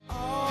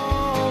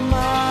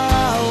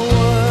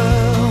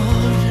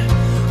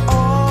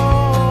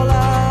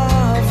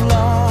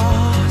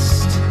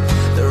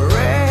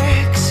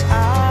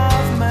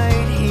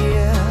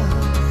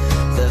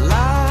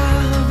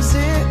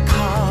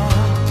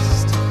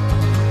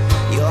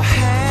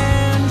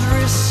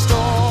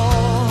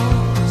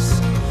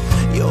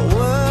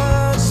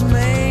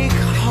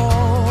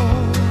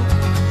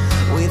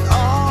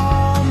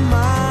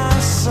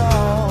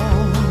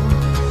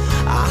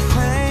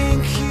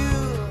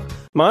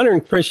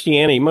Modern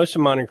Christianity, most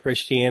of modern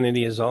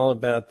Christianity is all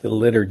about the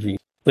liturgy.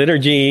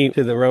 Liturgy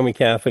to the Roman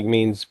Catholic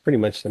means pretty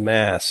much the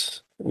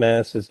Mass.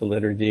 Mass is the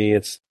liturgy.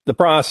 It's the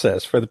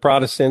process. For the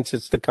Protestants,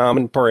 it's the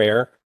common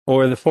prayer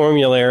or the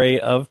formulary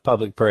of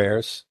public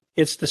prayers.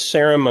 It's the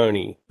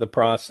ceremony, the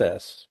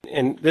process.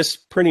 And this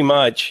pretty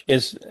much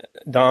is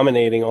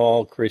dominating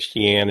all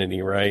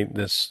Christianity, right?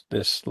 This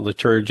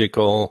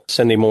liturgical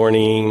Sunday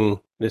morning,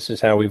 this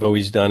is how we've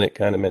always done it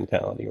kind of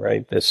mentality,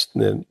 right? This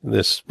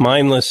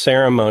mindless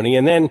ceremony.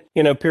 And then,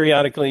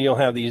 periodically you'll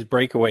have these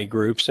breakaway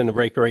groups, and the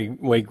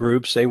breakaway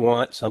groups, they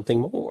want something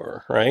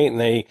more, right? And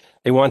they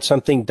want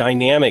something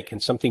dynamic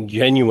and something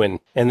genuine.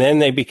 And then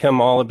they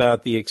become all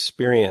about the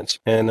experience,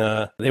 and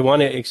they want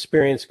to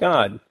experience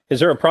God. Is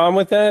there a problem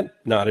with that?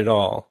 Not at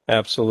all.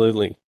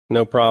 Absolutely.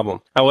 No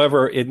problem.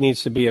 However, it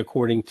needs to be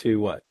according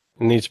to what?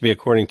 It needs to be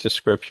according to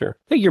Scripture.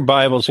 Take your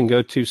Bibles and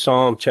go to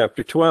Psalm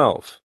chapter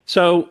 12.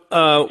 So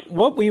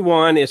what we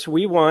want is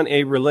we want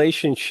a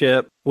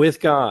relationship with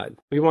God.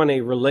 We want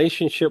a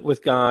relationship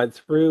with God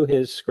through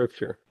His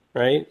Scripture,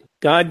 right?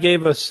 God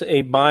gave us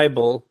a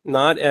Bible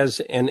not as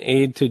an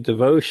aid to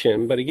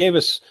devotion, but He gave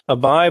us a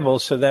Bible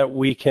so that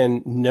we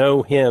can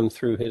know Him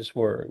through His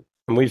Word.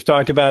 And we've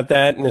talked about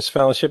that in this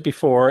fellowship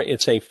before.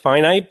 It's a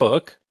finite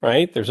book,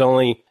 right? There's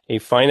only a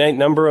finite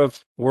number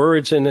of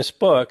words in this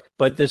book,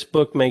 but this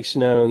book makes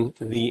known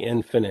the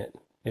infinite.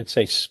 It's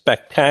a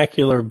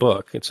spectacular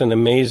book. It's an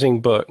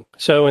amazing book.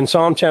 So in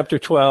Psalm chapter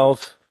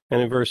 12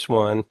 and in verse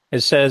 1,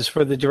 it says,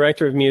 "For the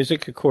director of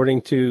music,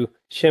 according to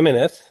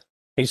Sheminith,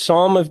 a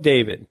psalm of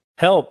David,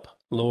 help,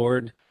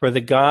 Lord, for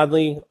the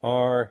godly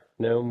are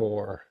no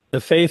more. The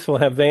faithful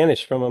have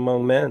vanished from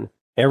among men.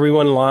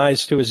 Everyone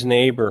lies to his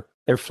neighbor.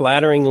 Their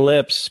flattering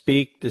lips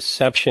speak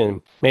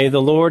deception. May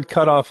the Lord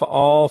cut off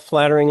all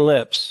flattering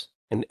lips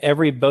and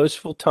every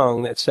boastful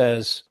tongue that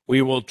says,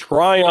 'We will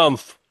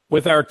triumph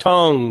with our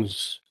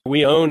tongues.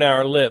 We own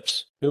our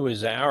lips. Who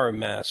is our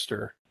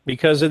master?'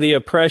 Because of the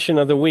oppression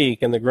of the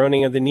weak and the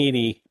groaning of the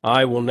needy,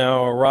 I will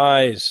now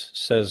arise,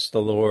 says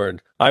the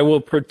Lord. I will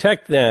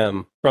protect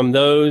them from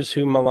those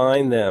who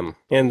malign them.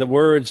 And the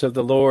words of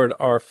the Lord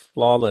are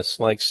flawless,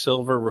 like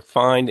silver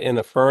refined in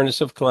a furnace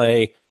of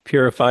clay,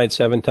 purified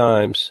 7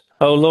 times.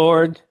 O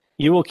Lord,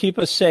 you will keep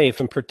us safe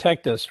and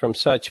protect us from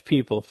such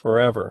people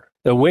forever.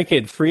 The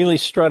wicked freely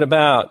strut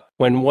about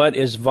when what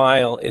is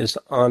vile is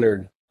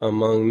honored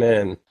among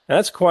men."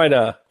 That's quite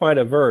a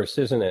verse,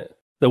 isn't it?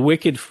 The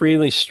wicked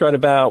freely strut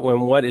about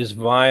when what is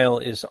vile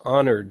is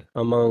honored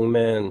among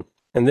men.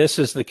 And this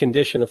is the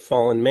condition of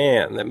fallen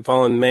man. That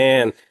fallen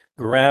man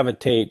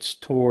gravitates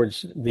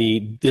towards the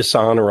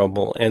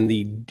dishonorable and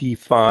the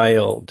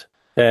defiled.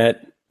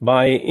 That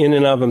by in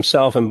and of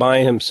himself and by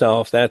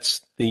himself,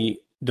 that's the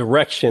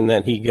direction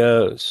that he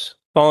goes.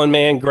 Fallen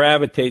man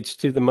gravitates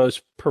to the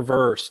most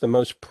perverse, the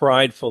most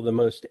prideful, the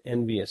most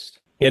envious.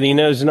 Yet he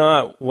knows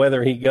not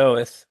whether he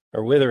goeth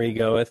or whither he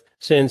goeth,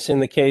 since in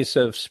the case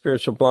of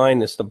spiritual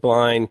blindness, the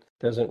blind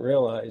doesn't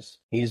realize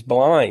he's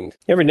blind.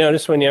 You ever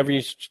notice whenever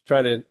you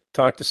try to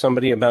talk to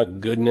somebody about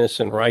goodness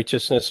and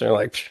righteousness, they're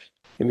like,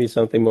 give me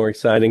something more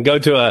exciting.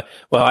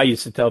 I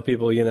used to tell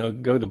people,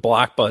 go to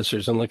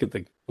Blockbusters and look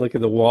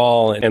at the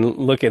wall and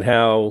look at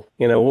how,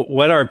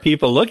 what are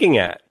people looking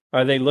at?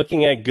 Are they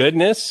looking at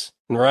goodness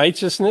and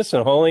righteousness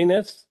and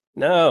holiness?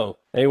 No,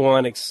 they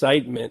want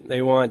excitement.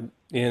 They want,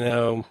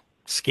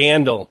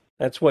 scandal.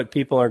 That's what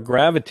people are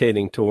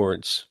gravitating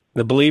towards.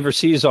 The believer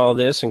sees all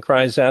this and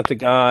cries out to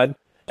God,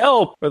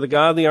 "Help, for the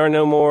godly are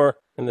no more,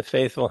 and the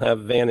faithful have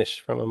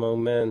vanished from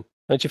among men."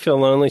 Don't you feel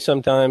lonely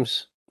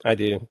sometimes? I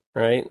do,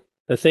 right?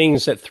 The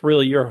things that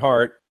thrill your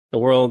heart, the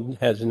world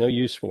has no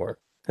use for.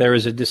 There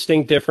is a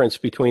distinct difference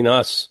between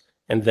us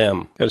and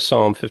them. Go to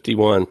Psalm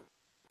 51.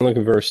 Look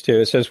at verse 2.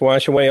 It says,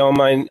 "Wash away all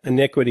my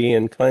iniquity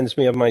and cleanse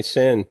me of my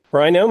sin.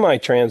 For I know my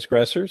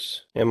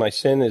transgressors, and my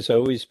sin is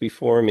always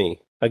before me.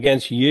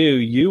 Against you,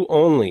 you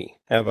only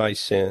have I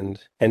sinned,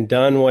 and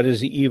done what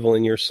is evil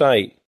in your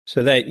sight,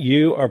 so that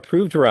you are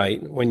proved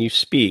right when you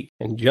speak,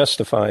 and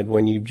justified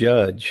when you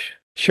judge.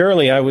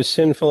 Surely I was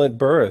sinful at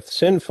birth,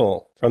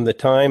 sinful from the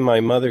time my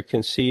mother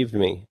conceived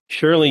me.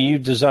 Surely you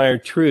desire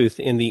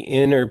truth in the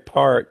inner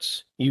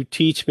parts. You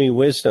teach me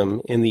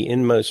wisdom in the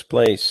inmost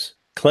place.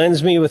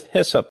 Cleanse me with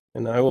hyssop,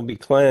 and I will be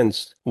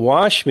cleansed.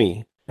 Wash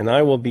me, and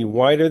I will be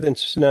whiter than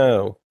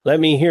snow. Let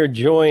me hear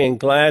joy and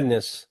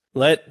gladness.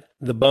 Let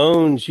the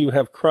bones you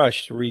have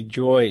crushed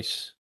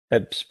rejoice."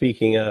 That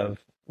speaking of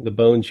the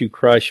bones you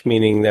crush,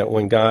 meaning that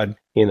when God,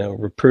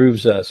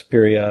 reproves us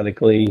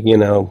periodically,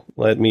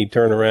 let me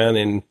turn around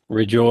and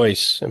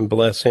rejoice and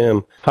bless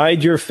Him.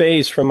 "Hide your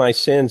face from my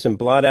sins and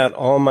blot out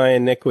all my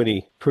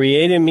iniquity.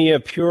 Create in me a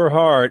pure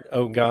heart,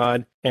 O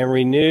God, and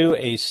renew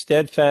a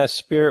steadfast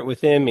spirit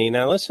within me."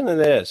 Now listen to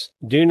this.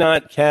 "Do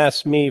not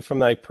cast me from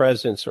thy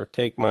presence or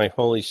take my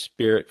Holy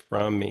Spirit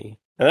from me."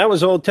 And that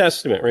was Old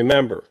Testament,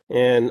 remember.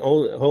 And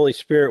Holy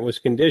Spirit was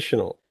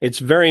conditional. It's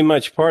very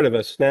much part of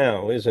us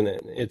now, isn't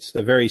it? It's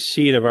the very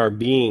seed of our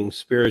being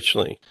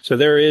spiritually. So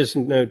there is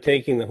no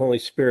taking the Holy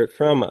Spirit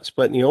from us.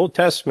 But in the Old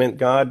Testament,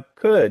 God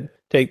could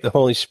take the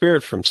Holy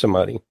Spirit from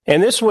somebody.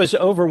 And this was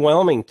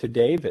overwhelming to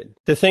David,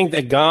 to think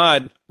that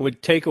God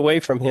would take away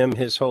from him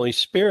his Holy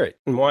Spirit.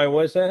 And why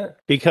was that?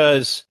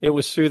 Because it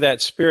was through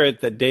that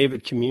Spirit that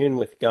David communed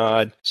with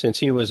God since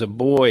he was a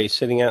boy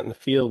sitting out in the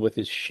field with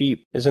his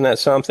sheep. Isn't that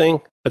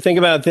something? But think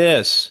about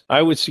this.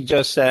 I would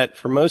suggest that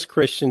for most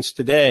Christians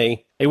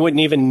today, they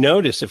wouldn't even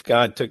notice if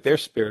God took their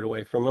spirit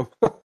away from them.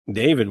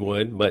 David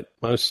would, but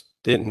most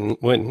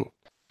wouldn't.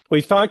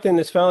 We've talked in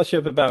this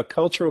fellowship about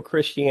cultural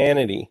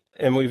Christianity,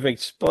 and we've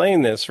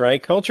explained this,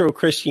 right? Cultural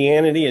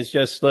Christianity is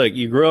just, look,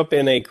 you grew up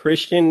in a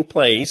Christian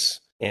place,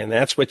 and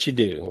that's what you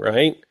do,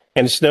 right?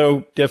 And it's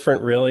no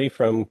different, really,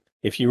 from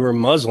if you were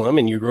Muslim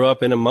and you grew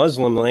up in a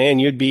Muslim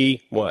land, you'd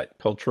be, what?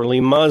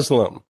 Culturally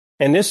Muslim.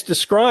 And this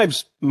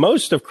describes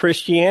most of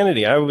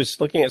Christianity. I was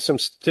looking at some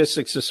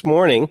statistics this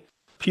morning.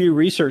 Pew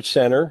Research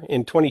Center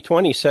in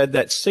 2020 said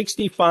that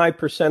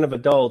 65% of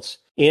adults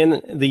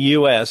in the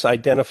U.S.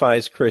 identify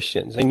as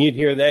Christians. And you'd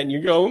hear that and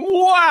you're going,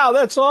 wow,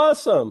 that's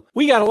awesome.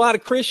 We got a lot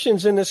of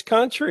Christians in this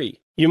country.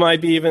 You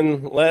might be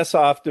even less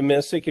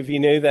optimistic if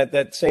you knew that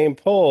that same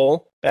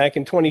poll back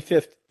in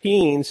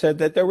 2015 said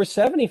that there were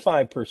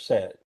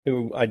 75%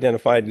 who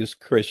identified as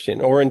Christian,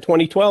 or in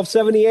 2012,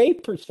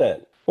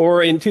 78%,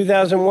 or in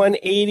 2001,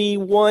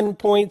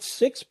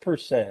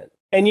 81.6%.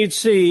 And you'd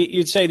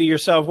say to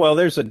yourself, well,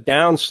 there's a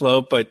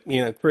downslope, but,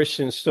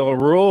 Christians still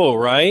rule,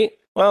 right?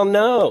 Well,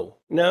 no,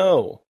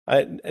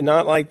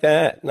 not like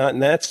that, not in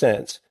that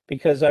sense,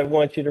 because I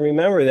want you to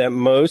remember that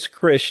most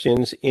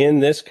Christians in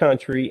this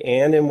country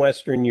and in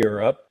Western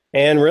Europe,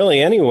 and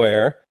really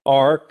anywhere,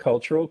 are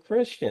cultural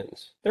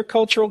Christians. They're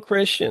cultural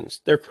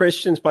Christians. They're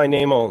Christians by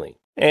name only.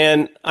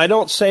 And I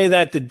don't say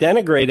that to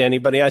denigrate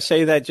anybody. I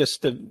say that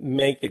just to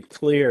make it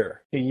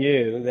clear to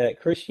you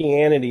that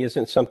Christianity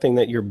isn't something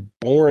that you're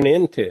born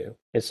into.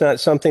 It's not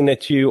something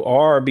that you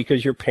are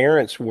because your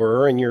parents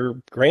were and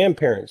your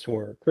grandparents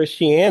were.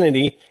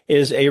 Christianity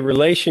is a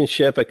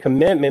relationship, a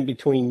commitment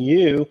between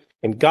you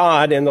and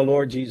God and the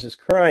Lord Jesus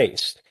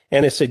Christ.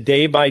 And it's a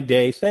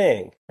day-by-day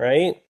thing,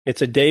 right?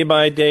 It's a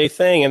day-by-day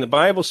thing. And the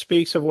Bible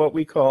speaks of what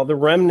we call the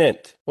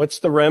remnant. What's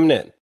the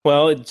remnant?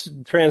 Well, it's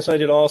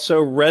translated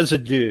also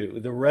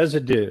residue, the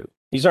residue.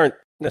 These aren't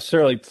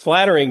necessarily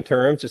flattering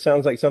terms. It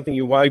sounds like something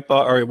you wipe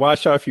or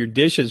wash off your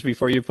dishes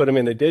before you put them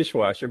in the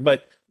dishwasher.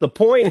 But the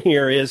point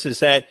here is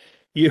that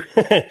you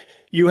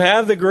you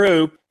have the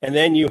group, and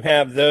then you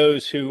have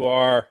those who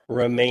are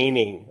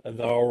remaining,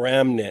 the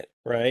remnant,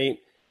 right?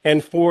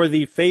 And for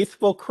the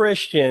faithful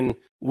Christian,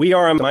 we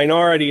are a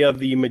minority of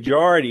the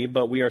majority,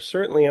 but we are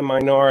certainly a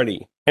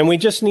minority. And we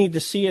just need to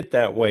see it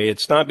that way.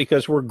 It's not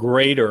because we're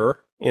greater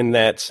in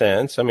that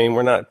sense. I mean,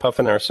 we're not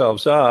puffing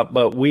ourselves up,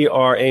 but we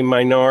are a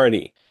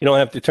minority. You don't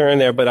have to turn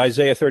there, but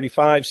Isaiah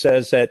 35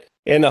 says that,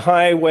 and the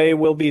highway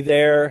will be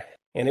there,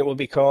 and it will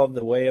be called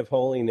the way of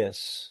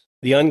holiness.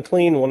 The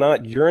unclean will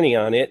not journey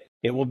on it.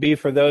 It will be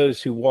for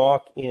those who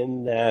walk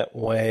in that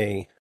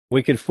way.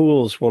 Wicked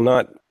fools will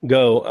not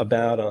go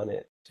about on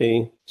it.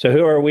 See? So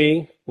who are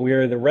we? We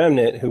are the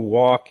remnant who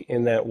walk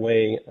in that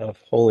way of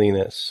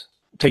holiness.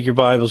 Take your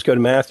Bibles, go to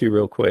Matthew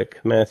real quick.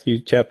 Matthew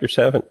chapter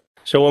 7.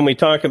 So when we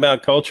talk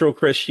about cultural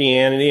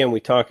Christianity and we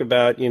talk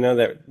about,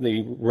 that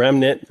the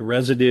remnant, the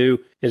residue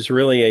is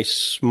really a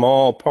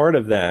small part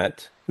of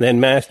that, then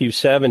Matthew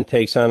 7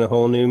 takes on a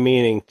whole new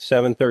meaning.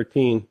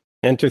 7:13,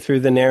 enter through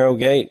the narrow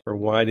gate, for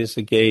wide is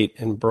the gate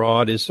and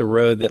broad is the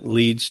road that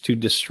leads to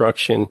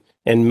destruction,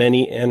 and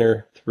many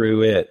enter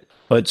through it.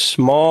 But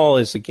small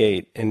is the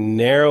gate and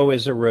narrow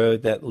is the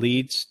road that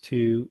leads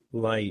to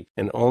life,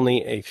 and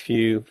only a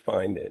few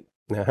find it.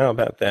 Now, how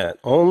about that?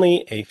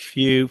 Only a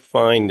few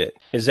find it.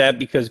 Is that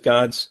because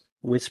God's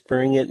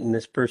whispering it in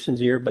this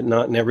person's ear, but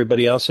not in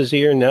everybody else's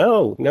ear?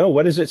 No.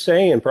 What does it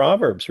say in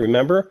Proverbs?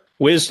 Remember?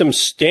 Wisdom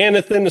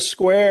standeth in the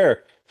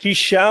square. He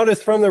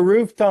shouteth from the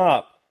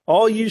rooftop.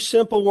 All you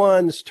simple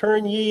ones,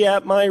 turn ye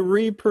at my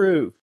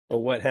reproof.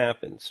 Well, what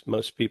happens?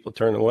 Most people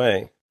turn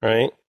away,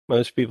 right?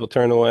 Most people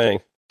turn away.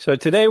 So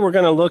today we're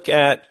going to look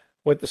at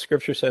what the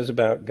scripture says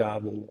about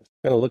godliness.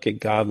 We're going to look at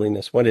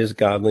godliness. What is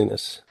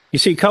godliness? You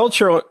see,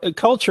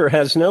 culture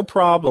has no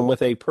problem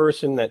with a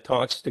person that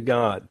talks to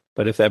God.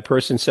 But if that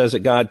person says that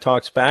God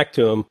talks back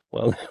to him,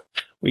 well,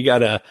 we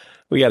got a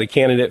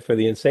candidate for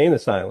the insane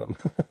asylum.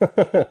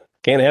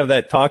 Can't have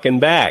that talking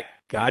back.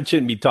 God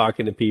shouldn't be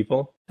talking to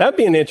people. That'd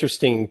be an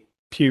interesting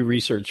Pew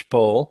Research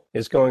poll,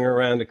 is going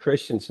around to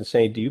Christians and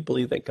saying, do you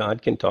believe that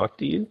God can talk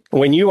to you?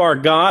 When you are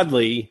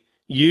godly,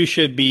 you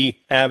should be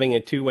having a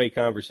two-way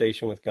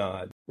conversation with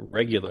God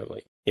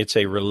regularly. It's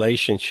a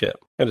relationship.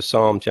 Go to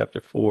Psalm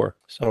chapter 4.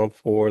 Psalm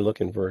 4, look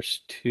in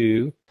verse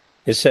 2.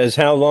 It says,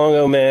 how long,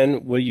 O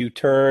men, will you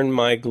turn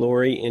my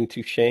glory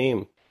into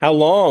shame? How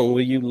long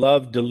will you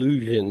love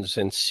delusions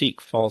and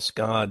seek false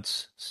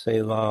gods?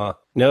 Selah.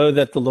 Know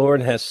that the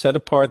Lord has set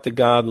apart the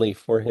godly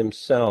for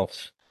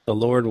himself. The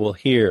Lord will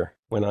hear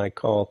when I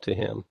call to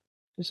him.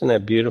 Isn't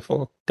that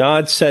beautiful?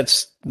 God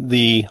sets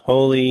the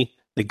holy,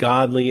 the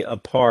godly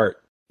apart.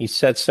 He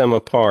sets them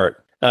apart.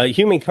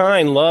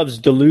 Humankind loves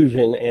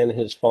delusion and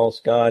his false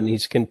god, and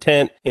he's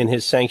content in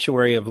his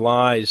sanctuary of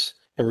lies.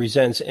 and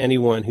resents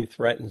anyone who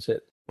threatens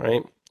it,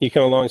 right? You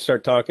come along and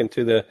start talking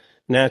to the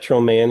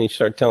natural man, you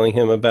start telling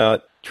him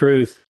about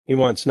truth. He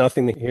wants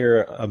nothing to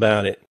hear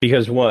about it.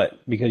 Because what?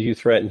 Because you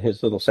threaten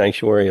his little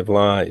sanctuary of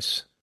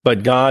lies.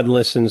 But God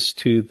listens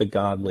to the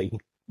godly.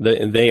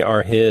 They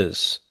are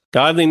his.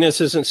 Godliness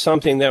isn't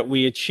something that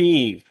we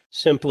achieve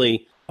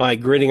simply by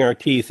gritting our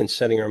teeth and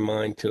setting our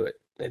mind to it.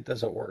 It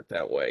doesn't work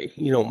that way.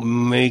 You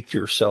don't make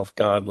yourself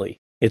godly.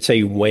 It's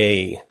a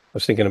way. I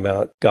was thinking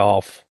about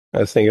golf. I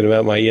was thinking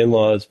about my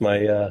in-laws,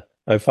 my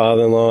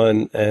father-in-law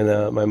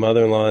and my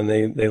mother-in-law, and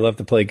they love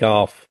to play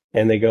golf.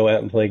 And they go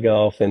out and play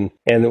golf. And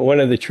one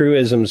of the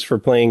truisms for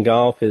playing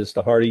golf is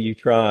the harder you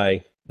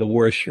try, the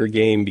worse your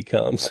game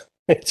becomes.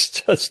 It's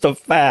just a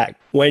fact.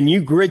 When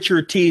you grit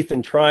your teeth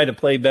and try to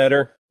play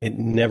better, it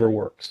never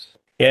works.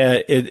 Yeah,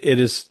 it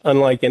is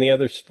unlike any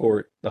other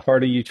sport. The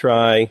harder you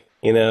try,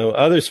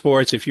 other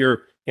sports, if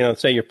you're,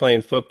 say you're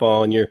playing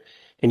football and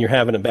you're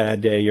having a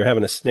bad day, you're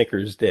having a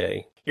Snickers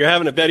day. You're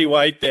having a Betty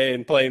White day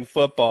and playing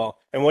football.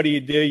 And what do?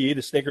 You eat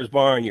a Snickers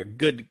bar and you're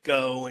good to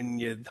go and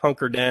you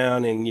hunker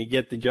down and you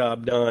get the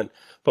job done.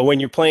 But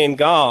when you're playing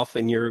golf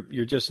and you're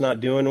just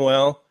not doing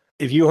well,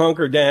 if you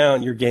hunker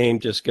down, your game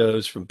just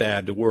goes from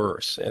bad to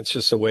worse. It's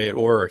just the way it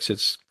works.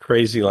 It's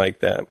crazy like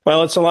that.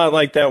 Well, it's a lot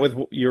like that with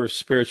your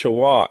spiritual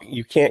walk.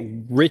 You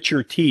can't grit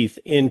your teeth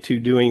into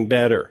doing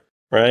better,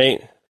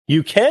 right?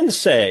 You can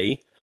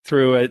say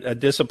through a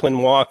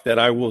disciplined walk that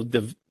I will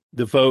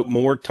devote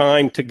more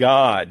time to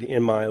God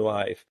in my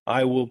life.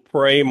 I will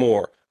pray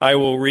more. I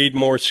will read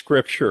more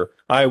scripture.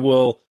 I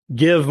will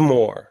give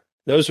more.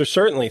 Those are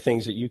certainly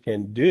things that you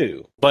can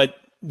do. But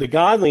the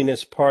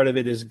godliness part of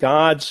it is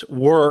God's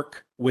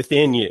work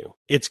within you.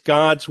 It's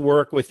God's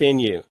work within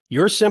you.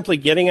 You're simply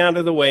getting out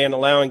of the way and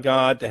allowing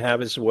God to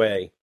have his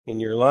way in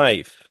your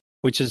life,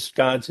 which is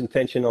God's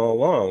intention all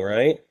along,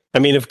 right? I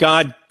mean, if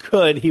God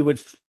could, he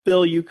would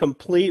fill you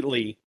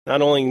completely.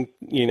 Not only,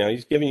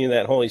 he's giving you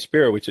that Holy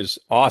Spirit, which is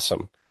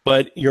awesome,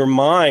 but your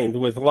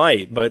mind with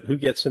light. But who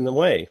gets in the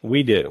way?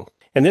 We do.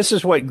 And this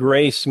is what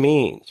grace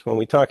means. When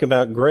we talk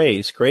about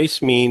grace, grace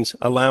means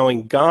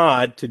allowing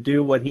God to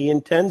do what he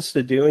intends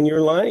to do in your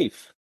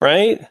life,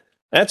 right?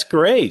 That's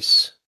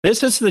grace.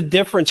 This is the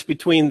difference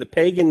between the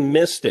pagan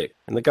mystic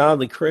and the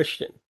godly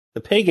Christian.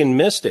 The pagan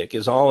mystic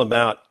is all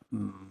about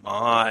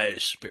my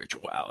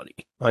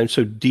spirituality. I'm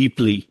so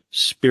deeply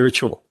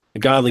spiritual. The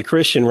godly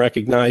Christian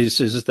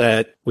recognizes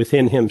that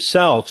within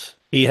himself,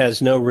 he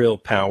has no real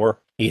power,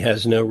 he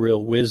has no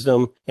real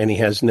wisdom, and he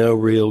has no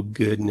real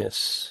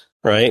goodness.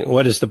 Right?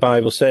 What does the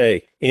Bible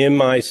say? In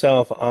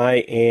myself,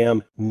 I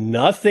am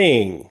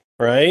nothing,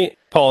 right?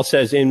 Paul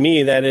says, in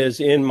me, that is,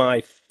 in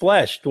my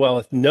flesh,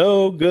 dwelleth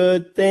no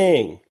good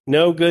thing,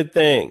 no good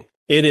thing.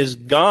 It is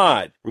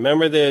God.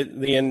 Remember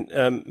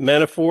the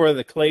metaphor of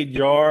the clay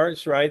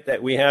jars, right?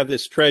 That we have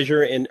this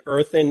treasure in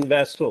earthen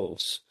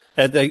vessels.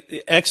 That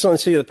the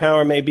excellency of the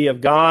power may be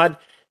of God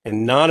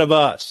and not of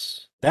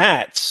us.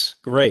 That's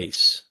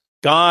grace.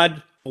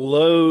 God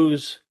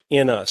flows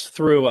in us,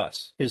 through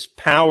us. His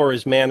power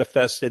is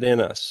manifested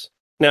in us.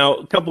 Now,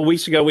 a couple of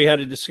weeks ago, we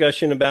had a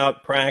discussion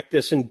about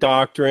practice and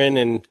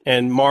doctrine,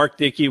 and Mark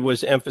Dickey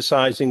was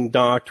emphasizing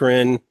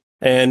doctrine,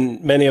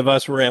 and many of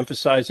us were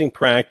emphasizing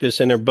practice,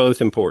 and they're both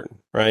important,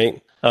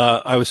 right?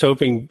 I was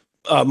hoping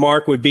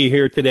Mark would be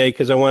here today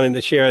because I wanted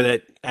to share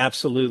that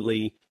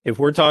absolutely, if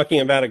we're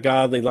talking about a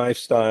godly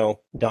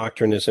lifestyle,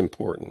 doctrine is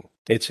important.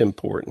 It's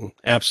important.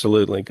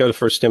 Absolutely. Go to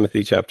 1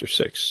 Timothy chapter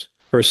 6.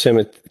 1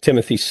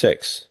 Timothy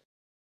 6.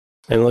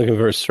 And look at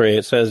verse 3.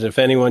 It says, if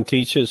anyone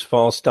teaches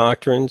false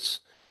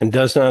doctrines and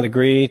does not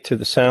agree to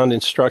the sound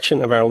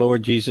instruction of our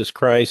Lord Jesus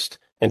Christ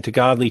and to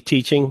godly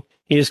teaching,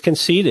 he is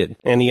conceited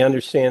and he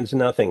understands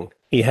nothing.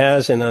 He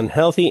has an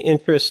unhealthy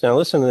interest. Now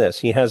listen to this.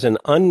 He has an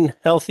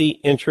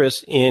unhealthy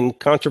interest in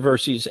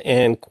controversies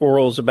and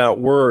quarrels about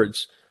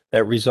words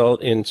that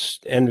result in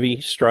envy,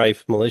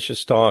 strife,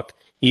 malicious talk,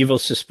 evil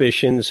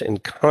suspicions,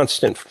 and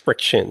constant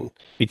friction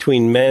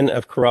between men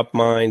of corrupt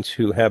minds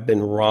who have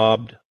been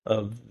robbed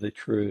of the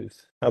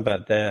truth. How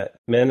about that?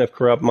 Men of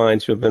corrupt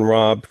minds who have been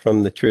robbed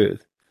from the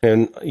truth.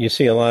 And you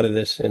see a lot of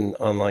this in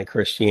online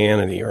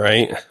Christianity,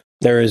 right?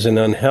 There is an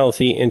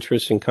unhealthy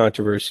interest in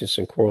controversies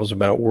and quarrels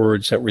about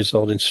words that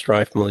result in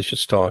strife,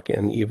 malicious talk,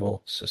 and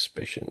evil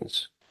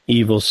suspicions.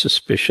 Evil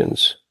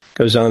suspicions.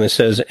 Goes on and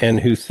says,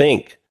 and who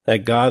think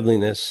that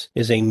godliness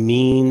is a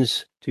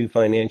means to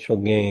financial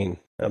gain.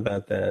 How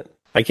about that?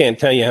 I can't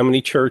tell you how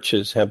many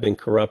churches have been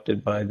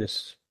corrupted by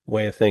this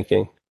way of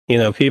thinking.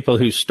 People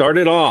who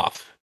started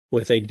off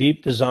with a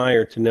deep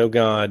desire to know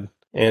God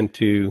and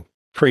to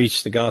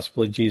preach the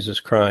gospel of Jesus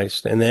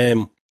Christ. And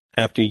then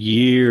after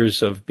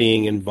years of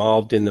being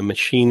involved in the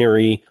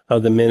machinery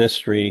of the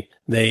ministry,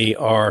 they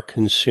are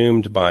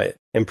consumed by it.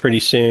 And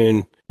pretty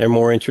soon they're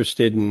more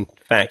interested in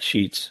fact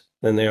sheets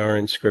than they are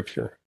in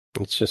scripture.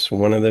 It's just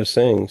one of those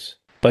things.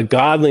 But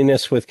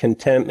godliness with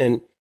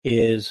contentment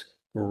is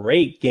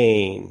great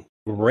gain,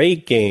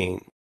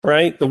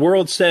 right? The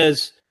world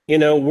says,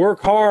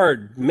 work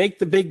hard, make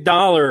the big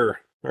dollar,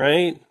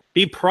 right?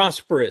 Be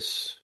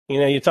prosperous,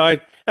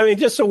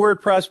 Just the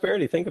word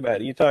prosperity, think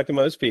about it. You talk to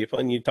most people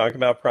and you talk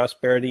about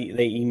prosperity,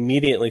 they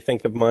immediately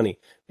think of money.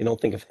 They don't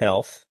think of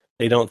health.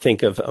 They don't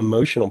think of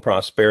emotional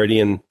prosperity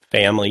and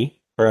family,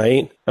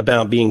 right?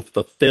 About being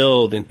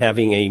fulfilled and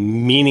having a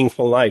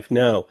meaningful life.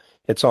 No,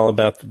 it's all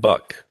about the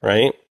buck,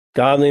 right?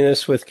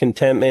 Godliness with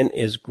contentment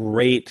is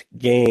great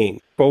gain.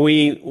 For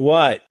we,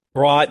 what?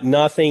 Brought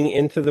nothing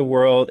into the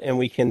world and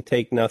we can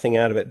take nothing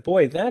out of it.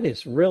 Boy, that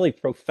is really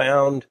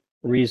profound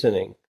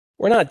reasoning.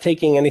 We're not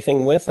taking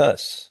anything with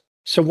us.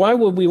 So why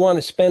would we want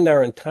to spend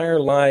our entire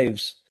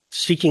lives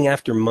seeking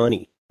after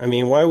money? I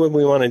mean, why would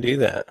we want to do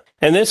that?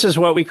 And this is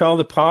what we call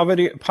the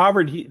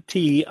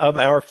poverty of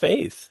our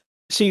faith.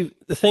 See,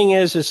 the thing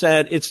is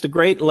that it's the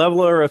great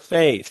leveler of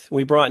faith.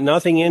 We brought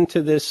nothing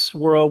into this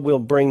world, we'll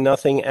bring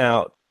nothing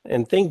out.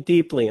 And think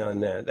deeply on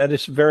that. That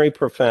is very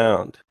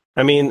profound.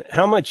 I mean,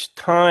 how much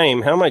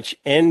time, how much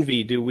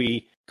envy do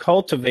we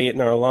cultivate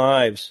in our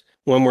lives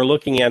when we're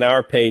looking at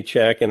our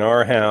paycheck and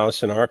our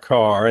house and our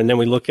car, and then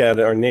we look at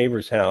our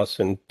neighbor's house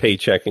and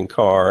paycheck and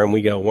car, and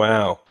we go,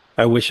 wow,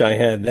 I wish I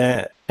had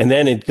that. And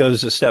then it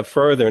goes a step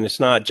further, and it's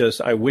not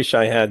just, I wish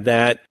I had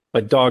that,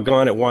 but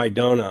doggone it, why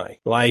don't I?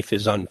 Life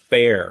is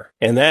unfair.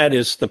 And that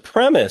is the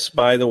premise,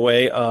 by the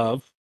way,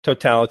 of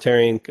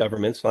totalitarian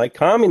governments like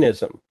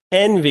communism.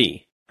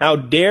 Envy. How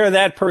dare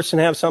that person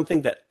have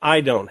something that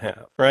I don't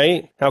have,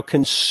 right? How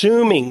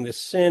consuming the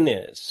sin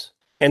is.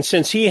 And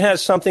since he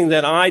has something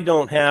that I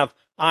don't have,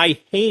 I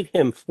hate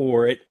him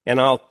for it, and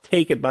I'll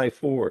take it by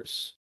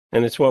force.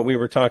 And it's what we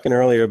were talking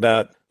earlier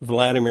about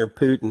Vladimir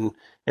Putin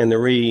and the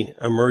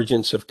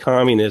re-emergence of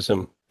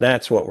communism.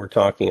 That's what we're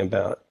talking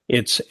about.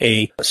 It's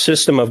a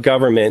system of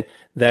government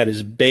that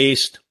is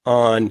based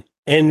on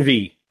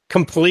envy,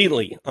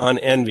 completely on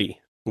envy.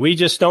 We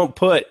just don't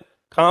put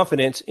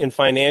confidence in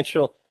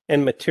financial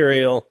and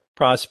material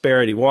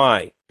prosperity.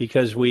 Why?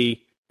 Because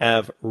we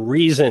have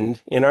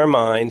reasoned in our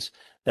minds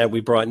that we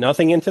brought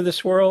nothing into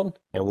this world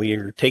and we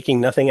are taking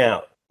nothing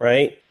out,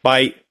 right?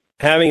 By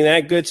having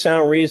that good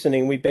sound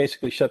reasoning, we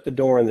basically shut the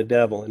door on the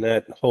devil in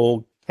that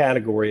whole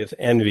category of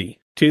envy.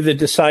 To the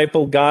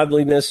disciple,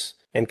 godliness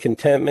and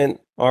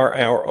contentment are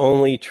our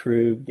only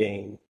true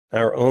gain,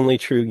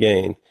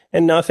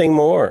 and nothing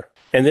more.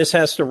 And this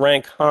has to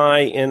rank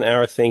high in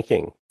our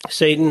thinking.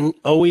 Satan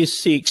always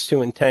seeks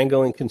to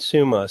entangle and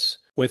consume us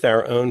with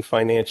our own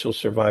financial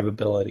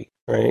survivability,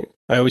 right?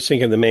 I always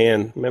think of the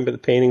man. Remember the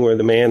painting where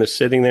the man is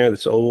sitting there,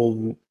 this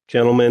old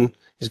gentleman?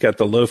 He's got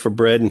the loaf of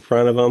bread in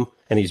front of him,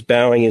 and he's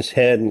bowing his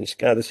head, and he's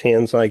got his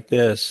hands like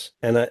this.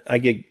 And I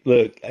get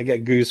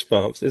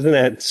goosebumps. Isn't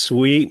that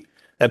sweet?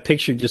 That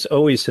picture just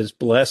always has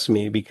blessed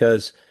me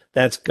because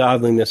that's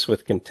godliness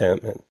with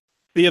contentment.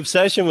 The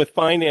obsession with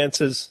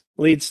finances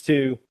leads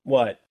to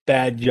what?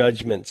 Bad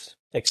judgments,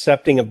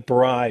 accepting of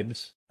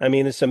bribes. I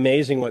mean, it's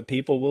amazing what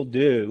people will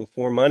do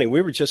for money.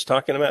 We were just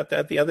talking about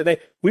that the other day.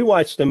 We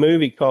watched a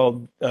movie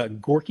called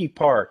Gorky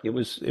Park. It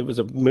was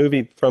a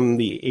movie from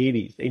the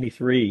 80s,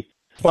 83.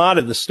 The plot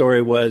of the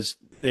story was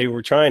they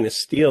were trying to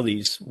steal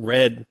these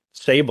red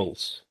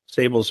sables.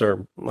 Sables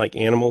are like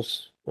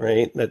animals,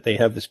 right? That they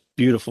have this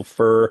beautiful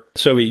fur. The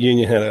Soviet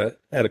Union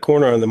had a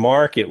corner on the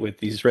market with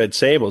these red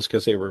sables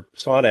because they were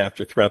sought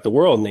after throughout the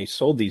world, and they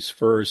sold these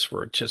furs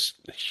for just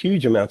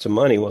huge amounts of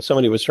money. Well,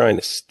 somebody was trying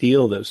to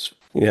steal those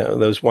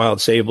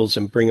wild sables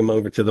and bring them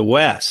over to the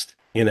West,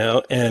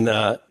 and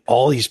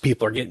all these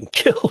people are getting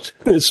killed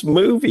in this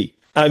movie.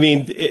 I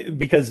mean,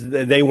 because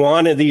they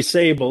wanted these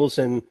sables,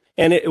 and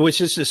it was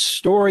just a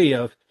story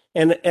of,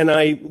 and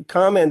I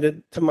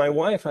commented to my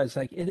wife, I was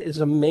like, it is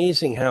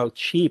amazing how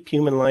cheap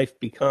human life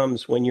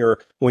becomes when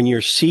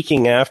you're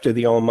seeking after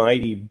the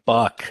almighty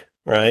buck,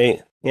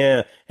 right?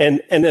 Yeah.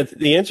 And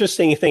the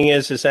interesting thing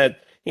is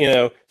that,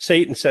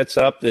 Satan sets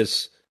up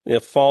this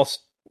false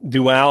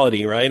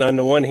duality, right? On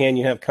the one hand,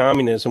 you have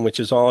communism,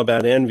 which is all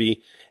about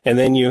envy. And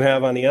then you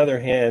have, on the other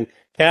hand,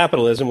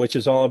 capitalism, which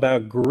is all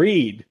about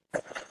greed.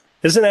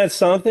 Isn't that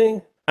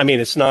something? I mean,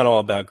 it's not all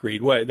about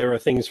greed. There are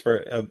things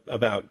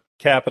about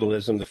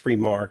capitalism, the free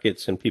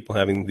markets, and people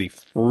having the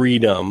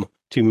freedom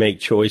to make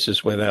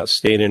choices without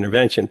state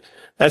intervention.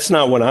 That's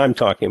not what I'm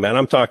talking about.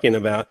 I'm talking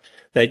about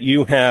that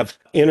you have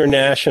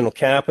international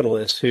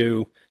capitalists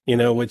who,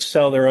 would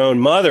sell their own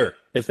mother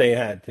if they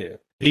had to.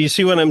 Do you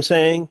see what I'm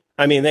saying?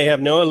 I mean, they have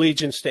no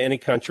allegiance to any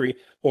country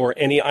or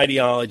any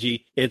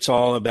ideology. It's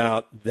all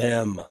about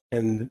them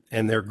and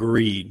their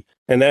greed.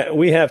 And that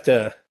we have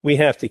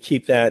to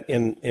keep that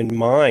in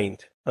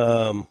mind.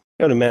 Go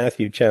to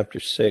Matthew chapter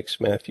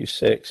 6, Matthew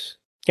 6.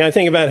 And I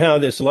think about how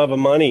this love of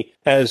money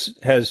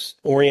has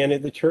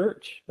oriented the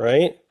church,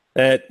 right?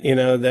 That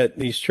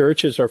these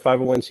churches are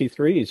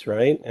 501c3s,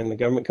 right? And the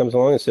government comes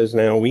along and says,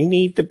 now we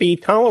need to be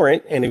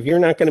tolerant. And if you're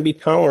not going to be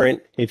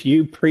tolerant, if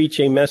you preach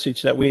a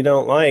message that we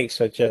don't like,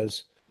 such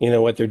as,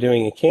 what they're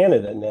doing in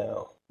Canada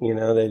now,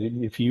 that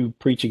if you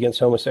preach against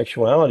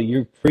homosexuality,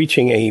 you're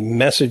preaching a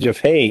message of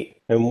hate.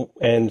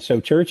 And so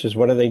churches,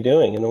 what are they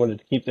doing? In order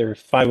to keep their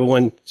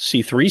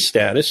 501c3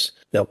 status,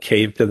 they'll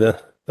cave to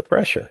the the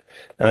pressure.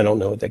 I don't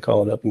know what they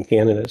call it up in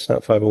Canada. It's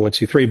not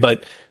 501c3,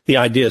 but the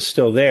idea is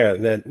still there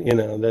that,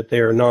 that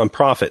they're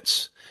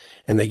nonprofits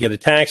and they get a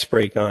tax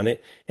break on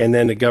it. And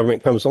then the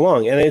government comes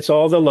along, and it's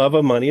all the love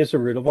of money is the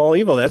root of all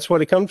evil. That's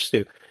what it comes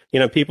to.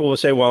 People will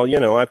say, well,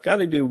 I've got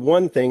to do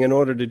one thing in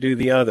order to do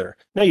the other.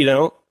 No, you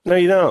don't. No,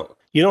 you don't.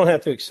 You don't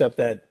have to accept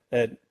that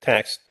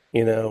tax,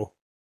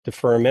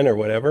 deferment or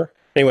whatever.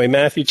 Anyway,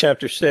 Matthew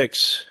chapter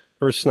 6,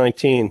 verse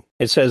 19,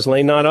 it says,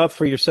 lay not up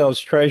for yourselves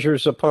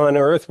treasures upon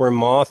earth where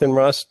moth and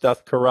rust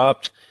doth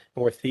corrupt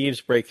and where thieves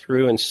break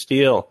through and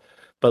steal.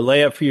 But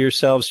lay up for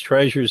yourselves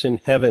treasures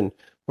in heaven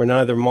where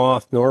neither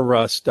moth nor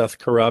rust doth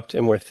corrupt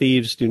and where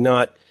thieves do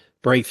not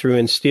break through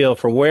and steal.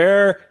 For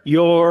where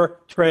your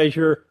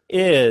treasure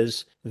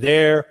is,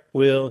 there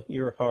will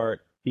your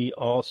heart be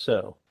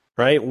also.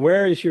 Right?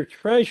 Where is your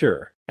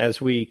treasure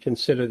as we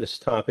consider this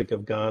topic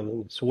of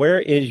godliness? Where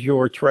is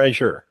your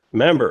treasure?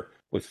 Remember,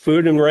 with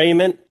food and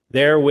raiment,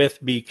 therewith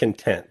be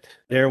content.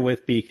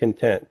 Therewith be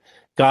content.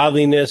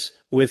 Godliness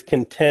with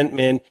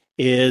contentment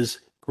is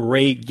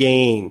great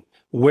gain.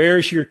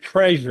 Where's your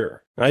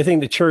treasure? I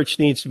think the church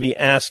needs to be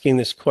asking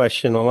this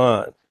question a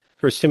lot.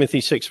 1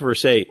 Timothy 6,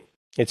 verse 8.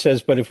 It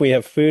says, but if we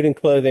have food and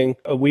clothing,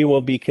 we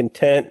will be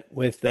content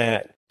with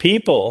that.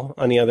 People,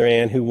 on the other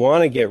hand, who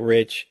want to get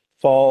rich,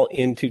 fall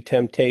into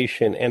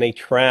temptation and a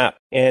trap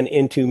and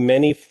into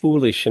many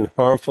foolish and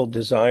harmful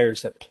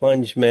desires that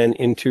plunge men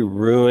into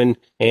ruin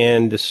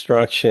and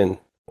destruction.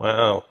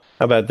 Wow.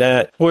 How about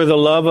that? For the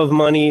love of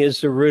money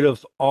is the root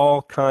of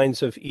all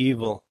kinds of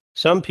evil.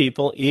 Some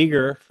people,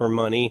 eager for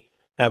money,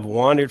 have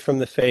wandered from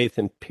the faith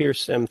and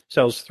pierced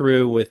themselves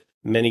through with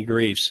many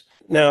griefs.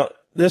 Now,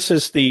 this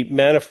is the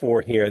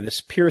metaphor here.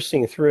 This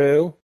piercing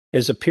through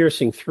is a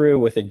piercing through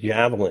with a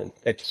javelin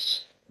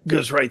that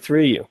goes right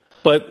through you.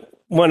 But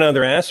one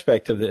other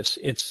aspect of this,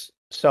 it's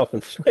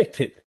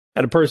self-inflicted.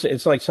 At a person,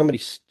 it's like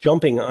somebody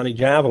jumping on a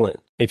javelin,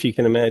 if you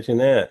can imagine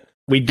that.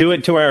 We do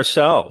it to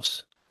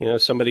ourselves.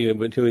 Somebody who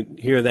would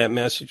hear that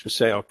message would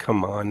say, oh,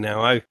 come on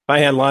now. If I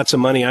had lots of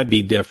money, I'd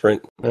be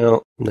different.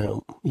 Well,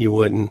 no, you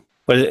wouldn't.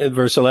 But in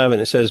verse 11,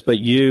 it says, but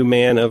you,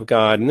 man of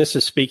God, and this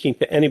is speaking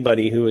to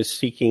anybody who is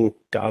seeking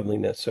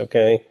godliness,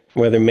 okay?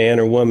 Whether man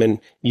or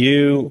woman,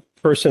 you,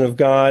 person of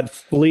God,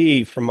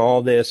 flee from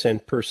all this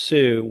and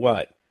pursue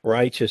what?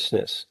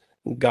 Righteousness,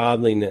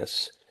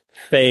 godliness,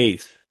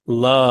 faith,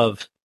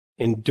 love,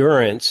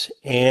 endurance,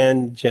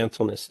 and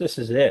gentleness. This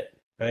is it,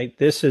 right?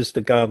 This is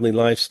the godly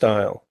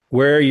lifestyle.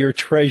 Where your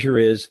treasure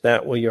is,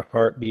 that will your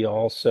heart be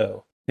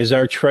also. Is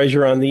our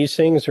treasure on these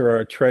things or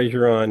our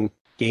treasure on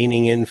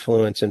gaining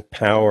influence and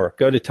power?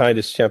 Go to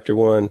Titus chapter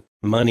 1,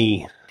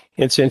 money.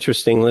 It's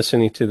interesting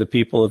listening to the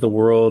people of the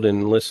world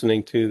and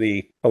listening to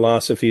the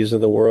philosophies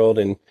of the world,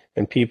 and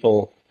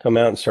people come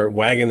out and start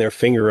wagging their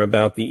finger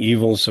about the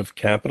evils of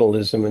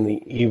capitalism and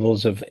the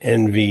evils of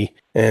envy.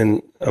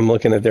 And I'm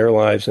looking at their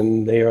lives,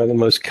 and they are the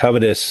most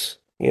covetous,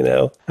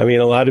 I mean,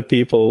 a lot of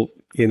people,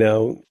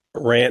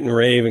 rant and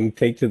rave and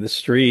take to the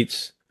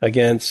streets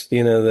against,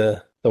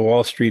 the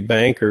Wall Street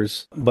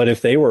bankers. But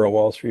if they were a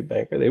Wall Street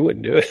banker, they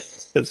wouldn't do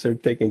it because they're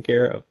taken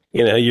care of.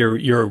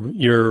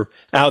 You're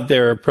out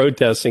there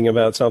protesting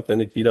about something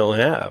that you don't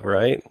have,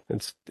 right?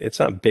 It's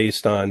not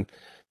based on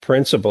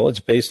principle. It's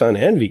based on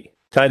envy.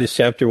 Titus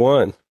chapter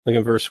 1, look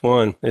at verse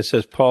 1. It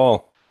says,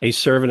 Paul, a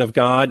servant of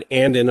God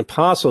and an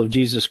apostle of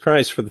Jesus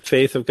Christ for the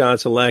faith of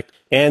God's elect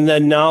and the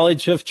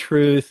knowledge of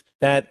truth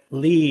that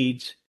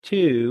leads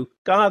to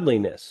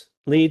godliness.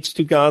 Leads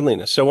to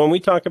godliness. So when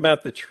we talk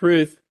about the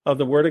truth of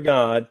the Word of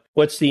God,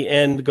 what's the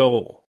end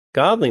goal?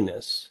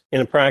 Godliness in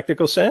a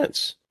practical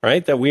sense,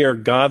 right? That we are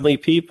godly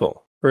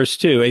people. Verse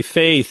 2, a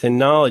faith and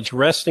knowledge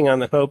resting on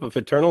the hope of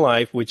eternal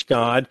life, which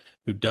God,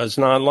 who does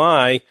not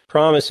lie,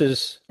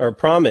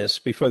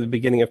 promised before the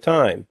beginning of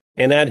time.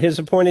 And at his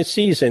appointed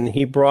season,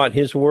 he brought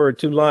his word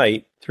to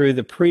light through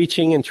the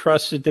preaching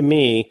entrusted to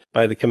me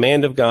by the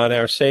command of God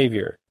our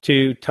Savior.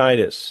 To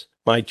Titus,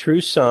 my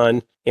true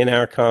son in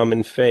our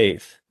common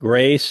faith,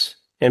 grace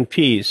and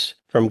peace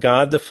from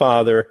God the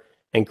Father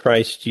and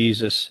Christ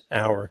Jesus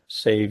our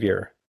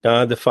Savior.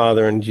 God the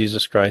Father and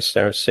Jesus Christ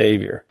our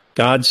Savior.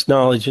 God's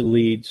knowledge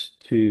leads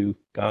to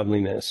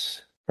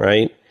godliness,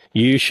 right?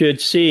 You should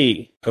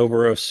see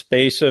over a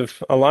space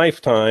of a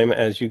lifetime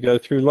as you go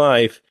through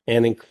life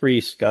and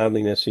increase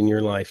godliness in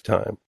your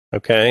lifetime,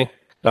 okay?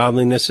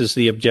 Godliness is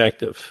the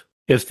objective.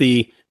 If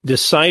the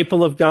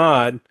disciple of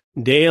God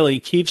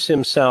daily keeps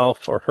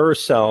himself or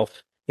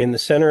herself in the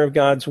center of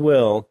God's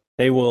will,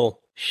 they will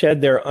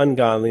shed their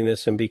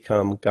ungodliness and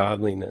become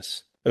godly.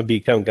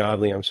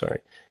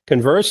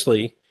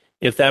 Conversely,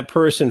 if that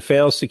person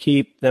fails to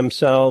keep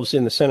themselves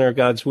in the center of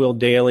God's will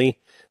daily,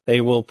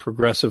 they will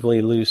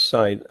progressively lose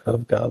sight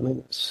of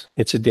godliness.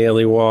 It's a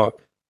daily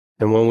walk.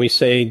 And when we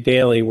say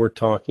daily, we're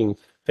talking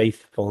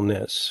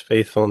faithfulness.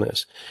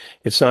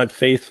 It's not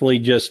faithfully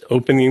just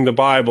opening the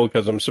Bible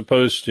because I'm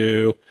supposed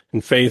to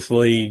and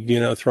faithfully,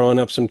 throwing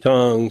up some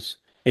tongues.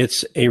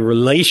 It's a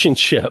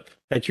relationship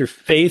that you're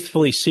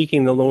faithfully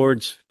seeking the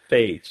Lord's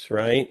face,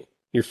 right?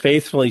 You're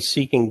faithfully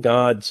seeking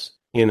God's,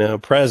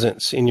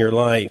 presence in your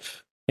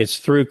life. It's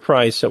through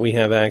Christ that we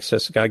have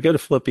access to God. Go to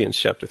Philippians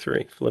chapter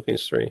 3,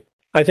 Philippians 3.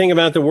 I think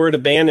about the word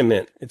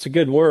abandonment. It's a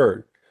good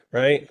word,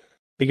 right?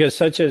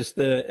 Because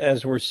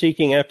as we're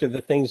seeking after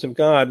the things of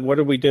God, what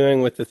are we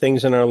doing with the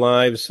things in our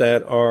lives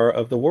that are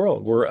of the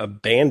world? We're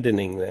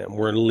abandoning them.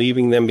 We're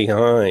leaving them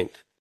behind,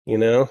 you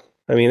know?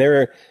 I mean,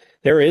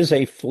 there is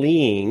a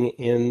fleeing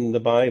in the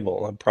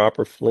Bible, a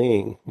proper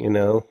fleeing, you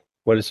know?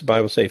 What does the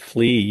Bible say?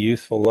 Flee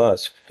youthful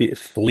lust,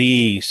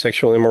 flee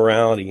sexual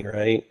immorality,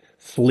 right?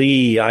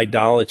 Flee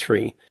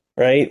idolatry,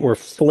 right? We're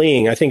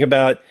fleeing. I think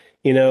about,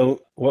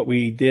 what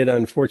we did,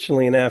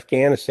 unfortunately, in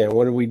Afghanistan.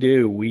 What did we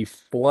do? We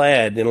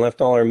fled and left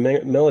all our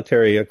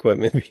military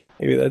equipment.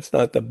 Maybe that's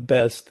not the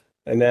best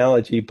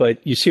analogy,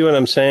 but you see what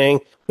I'm saying?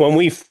 When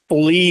we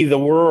flee the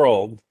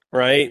world,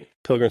 right?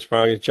 Pilgrim's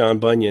Progress, John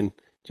Bunyan.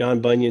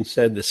 John Bunyan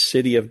said the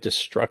city of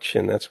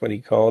destruction. That's what he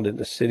called it,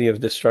 the city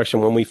of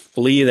destruction. When we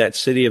flee that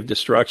city of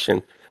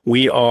destruction,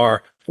 we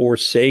are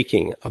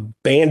forsaking,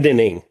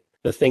 abandoning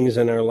the things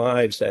in our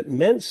lives that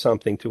meant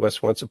something to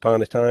us once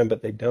upon a time,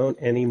 but they don't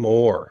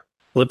anymore.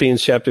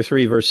 Philippians chapter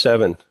 3, verse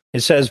 7.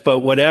 It says, "But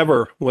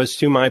whatever was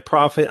to my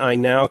profit, I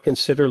now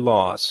consider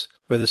loss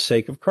for the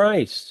sake of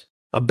Christ."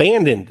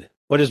 Abandoned.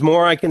 What is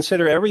more, I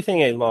consider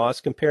everything a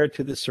loss compared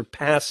to the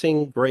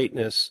surpassing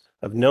greatness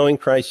of knowing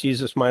Christ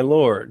Jesus my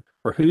Lord,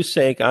 for whose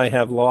sake I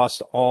have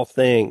lost all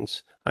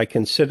things. I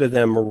consider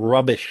them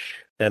rubbish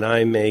that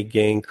I may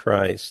gain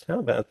Christ. How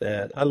about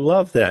that? I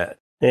love that.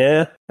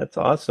 Yeah, that's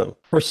awesome.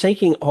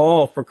 Forsaking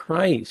all for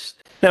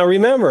Christ. Now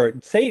remember,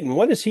 Satan,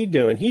 what is he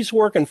doing? He's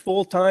working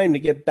full time to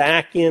get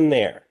back in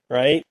there,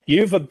 right?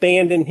 You've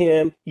abandoned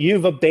him.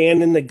 You've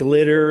abandoned the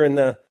glitter and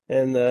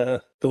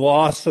the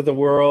gloss of the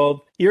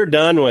world. You're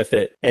done with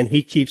it. And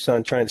he keeps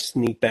on trying to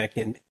sneak back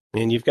in.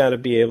 And you've got to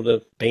be able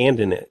to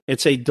abandon it.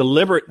 It's a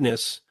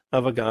deliberateness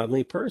of a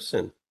godly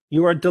person.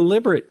 You are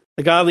deliberate.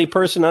 The godly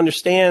person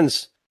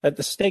understands that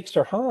the stakes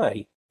are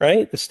high,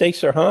 right? The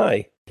stakes are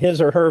high.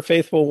 His or her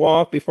faithful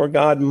walk before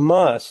God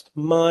must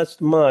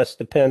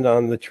depend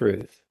on the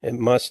truth. It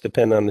must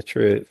depend on the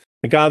truth.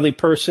 A godly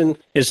person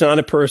is not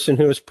a person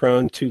who is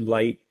prone to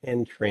light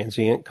and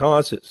transient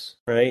causes,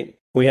 right?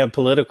 We have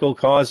political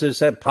causes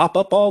that pop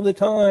up all the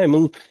time,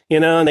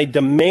 and they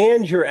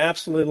demand your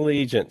absolute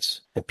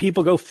allegiance. And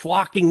people go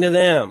flocking to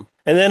them.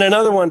 And then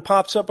another one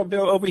pops up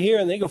over here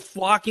and they go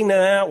flocking to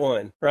that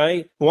one,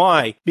 right?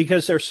 Why?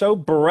 Because they're so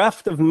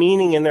bereft of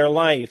meaning in their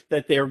life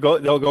that they'll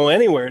go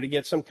anywhere to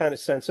get some kind of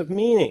sense of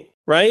meaning,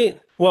 right?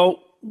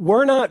 Well,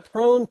 we're not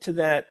prone to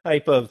that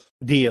type of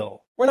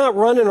deal. We're not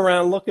running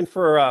around looking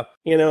for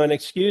an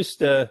excuse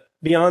to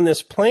be on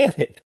this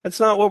planet.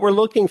 That's not what we're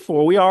looking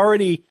for. We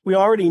already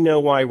know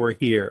why we're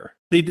here.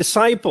 The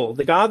disciple,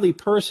 the godly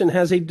person,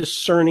 has a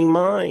discerning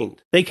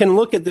mind. They can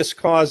look at this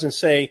cause and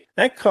say,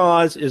 that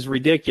cause is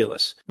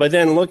ridiculous. But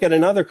then look at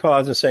another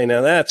cause and say, now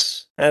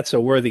that's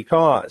a worthy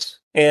cause.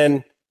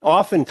 And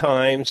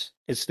oftentimes,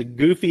 it's the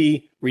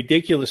goofy,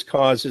 ridiculous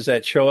causes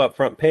that show up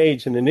front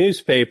page in the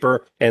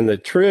newspaper, and the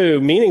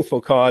true, meaningful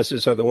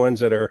causes are the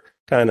ones that are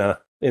kind of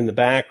in the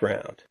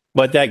background.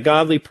 But that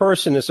godly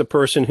person is a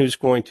person who's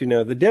going to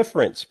know the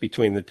difference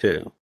between the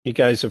two. You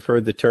guys have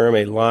heard the term,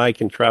 a lie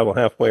can travel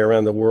halfway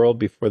around the world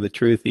before the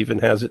truth even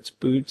has its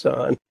boots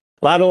on.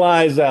 A lot of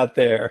lies out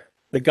there.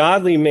 The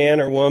godly man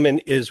or woman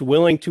is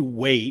willing to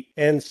wait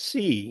and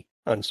see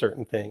on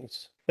certain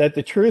things. That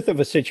the truth of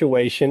a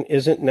situation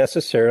isn't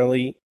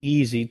necessarily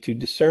easy to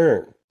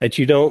discern. That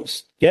you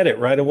don't get it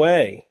right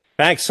away.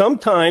 In fact,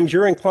 sometimes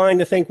you're inclined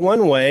to think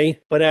one way,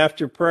 but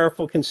after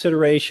prayerful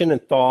consideration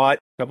and thought,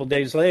 a couple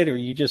days later,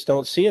 you just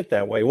don't see it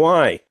that way.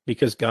 Why?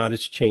 Because God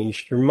has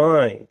changed your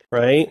mind,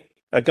 right?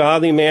 A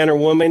godly man or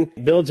woman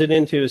builds it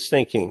into his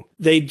thinking.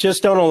 They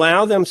just don't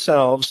allow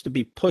themselves to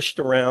be pushed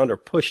around or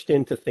pushed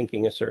into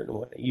thinking a certain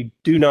way. You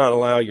do not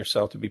allow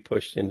yourself to be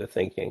pushed into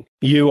thinking.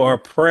 You are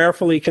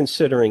prayerfully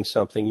considering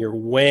something. You're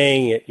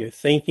weighing it. You're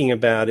thinking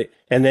about it.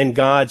 And then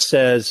God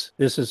says,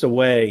 this is the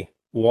way.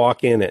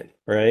 Walk in it,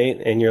 right?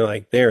 And you're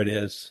like, there it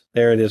is.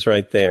 There it is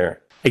right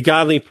there. A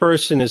godly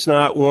person is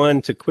not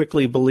one to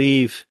quickly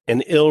believe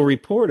an ill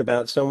report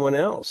about someone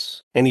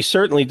else. And he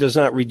certainly does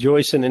not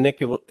rejoice in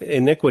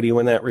iniquity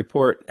when that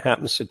report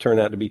happens to turn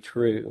out to be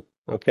true.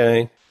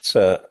 Okay?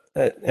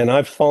 And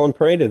I've fallen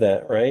prey to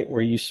that, right?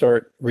 Where you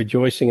start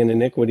rejoicing in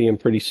iniquity and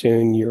pretty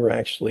soon you're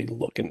actually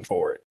looking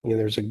for it.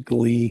 There's a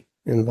glee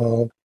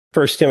involved.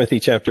 1 Timothy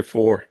chapter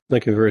 4,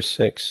 look at verse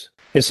 6.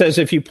 It says,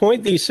 if you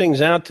point these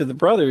things out to the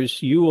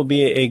brothers, you will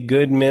be a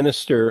good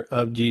minister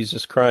of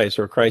Jesus Christ,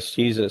 or Christ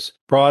Jesus,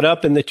 brought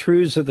up in the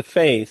truths of the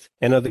faith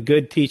and of the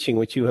good teaching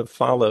which you have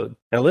followed.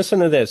 Now listen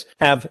to this.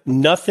 Have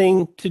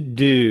nothing to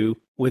do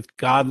with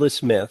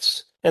godless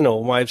myths and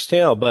old wives'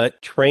 tale,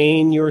 but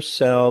train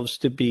yourselves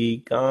to be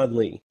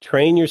godly.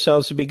 Train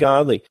yourselves to be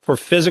godly. For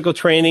physical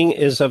training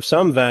is of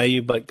some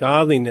value, but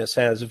godliness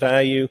has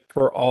value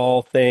for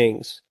all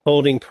things,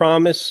 holding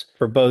promise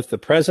for both the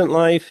present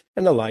life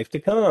and the life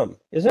to come.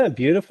 Isn't that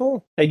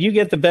beautiful? That you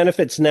get the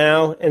benefits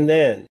now and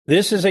then.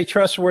 This is a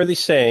trustworthy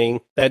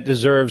saying that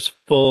deserves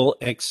full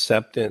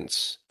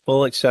acceptance.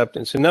 full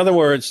acceptance. In other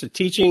words, the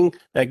teaching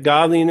that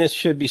godliness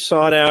should be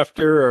sought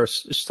after or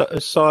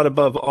sought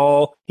above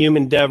all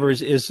human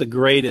endeavors is the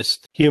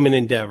greatest human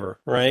endeavor,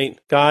 right?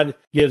 God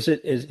gives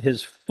it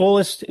his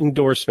fullest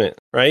endorsement,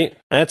 right?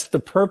 That's the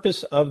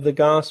purpose of the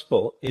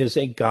gospel, is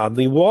a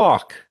godly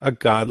walk, a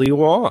godly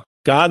walk.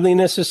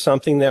 Godliness is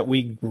something that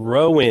we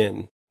grow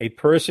in. A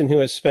person who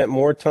has spent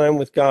more time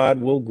with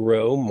God will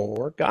grow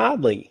more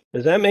godly.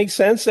 Does that make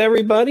sense to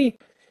everybody?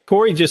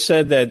 Corey just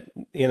said that,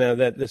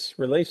 that this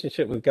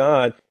relationship with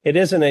God, it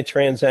isn't a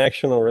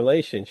transactional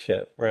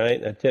relationship, right?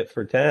 A tit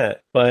for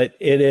tat, but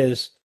it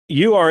is,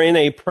 you are in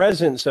a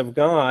presence of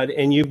God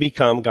and you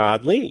become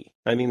godly.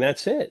 I mean,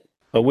 that's it.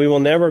 But we will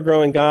never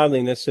grow in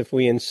godliness if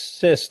we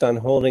insist on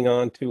holding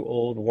on to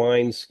old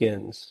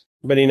wineskins.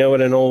 Everybody know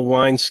what an old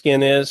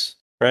wineskin is?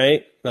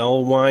 Right? The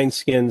old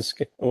wineskins,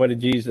 what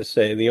did Jesus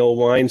say? The old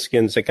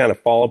wineskins, they kind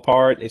of fall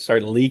apart, they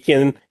start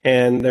leaking,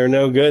 and they're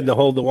no good to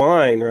hold the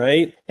wine,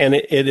 right? And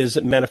it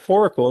is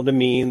metaphorical to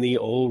mean the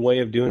old way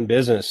of doing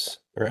business,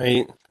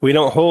 right? We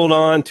don't hold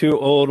on to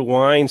old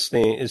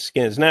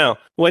wineskins. Now,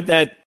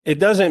 it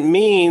doesn't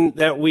mean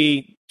that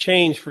we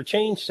change for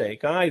change's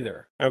sake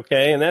either,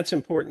 okay? And that's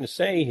important to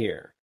say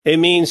here. It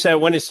means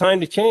that when it's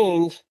time to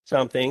change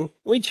something,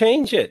 we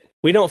change it.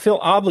 We don't feel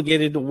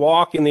obligated to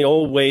walk in the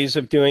old ways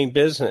of doing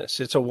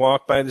business. It's a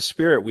walk by the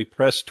Spirit. We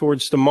press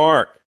towards the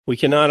mark. We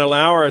cannot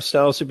allow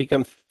ourselves to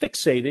become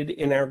fixated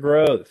in our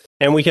growth.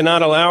 And we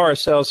cannot allow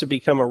ourselves to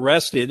become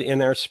arrested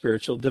in our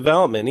spiritual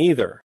development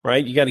either,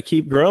 right? You got to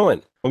keep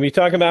growing. When we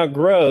talk about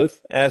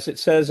growth, as it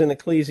says in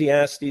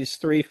Ecclesiastes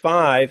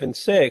 3:5 and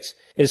 6,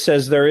 it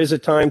says there is a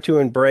time to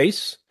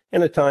embrace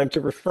and a time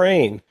to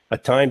refrain, a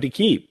time to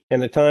keep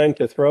and a time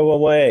to throw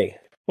away.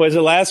 Was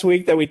it last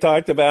week that we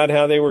talked about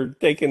how they were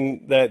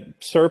taking that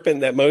serpent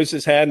that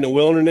Moses had in the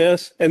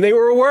wilderness and they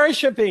were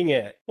worshiping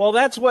it? Well,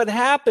 that's what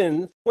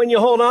happens when you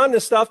hold on to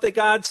stuff that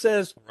God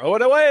says, throw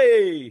it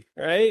away,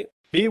 right?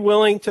 Be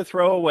willing to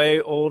throw away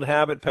old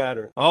habit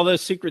patterns, all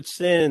those secret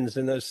sins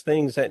and those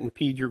things that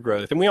impede your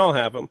growth. And we all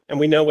have them, and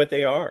we know what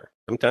they are.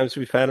 Sometimes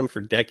we've had them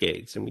for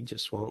decades, and we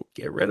just won't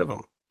get rid of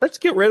them. Let's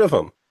get rid of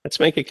them. Let's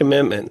make a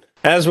commitment.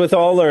 As with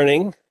all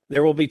learning,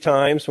 there will be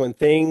times when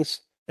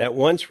things that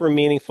once were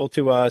meaningful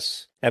to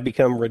us have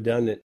become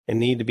redundant and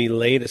need to be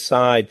laid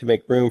aside to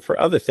make room for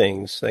other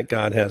things that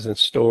God has in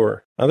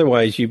store.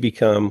 Otherwise, you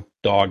become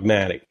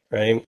dogmatic,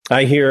 right?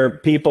 I hear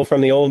people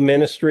from the old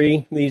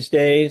ministry these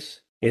days.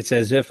 It's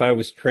as if I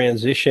was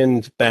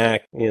transitioned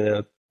back,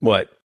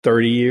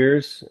 30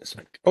 years? It's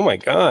like, oh my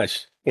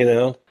gosh,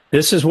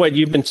 this is what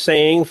you've been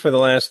saying for the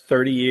last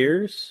 30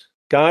 years?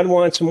 God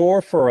wants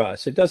more for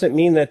us. It doesn't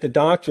mean that the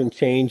doctrine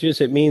changes.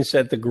 It means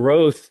that the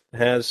growth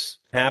has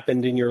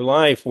happened in your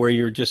life where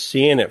you're just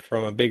seeing it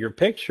from a bigger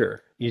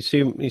picture. You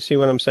see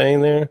what I'm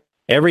saying there?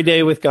 Every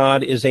day with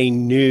God is a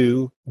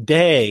new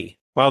day.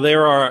 While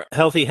there are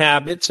healthy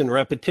habits and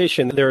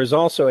repetition, there is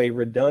also a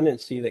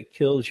redundancy that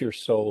kills your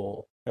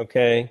soul.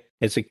 Okay?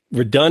 It's a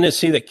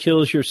redundancy that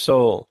kills your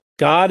soul.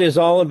 God is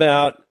all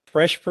about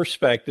fresh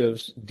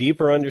perspectives,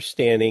 deeper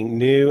understanding,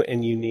 new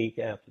and unique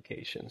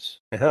applications.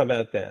 How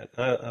about that?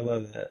 I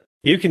love that.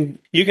 You can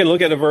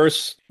look at a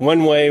verse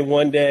one way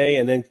one day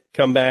and then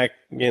come back,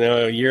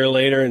 a year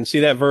later and see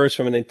that verse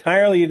from an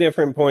entirely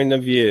different point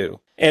of view.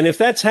 And if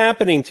that's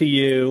happening to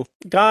you,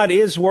 God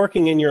is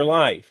working in your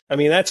life. I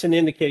mean, that's an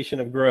indication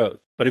of growth.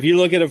 But if you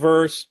look at a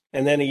verse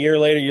and then a year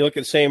later you look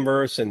at the same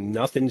verse and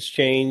nothing's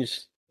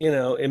changed,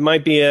 it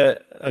might be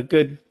a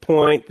good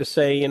point to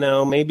say,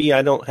 maybe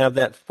I don't have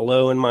that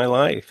flow in my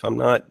life. I'm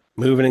not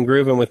moving and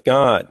grooving with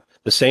God.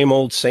 The same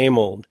old, same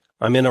old.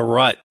 I'm in a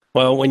rut.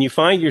 Well, when you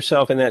find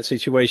yourself in that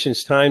situation,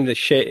 it's time to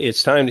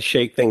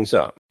shake things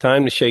up.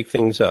 Time to shake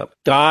things up.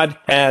 God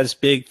has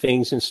big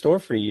things in store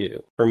for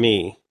you, for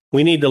me.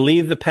 We need to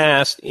leave the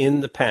past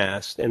in the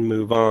past and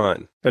move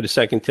on. Go to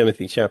 2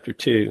 Timothy chapter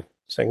 2.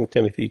 2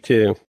 Timothy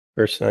 2,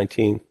 verse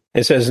 19.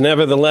 It says,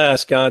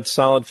 nevertheless, God's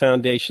solid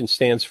foundation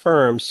stands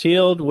firm,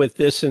 sealed with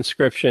this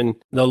inscription,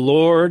 the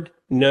Lord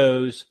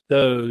knows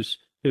those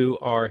who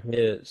are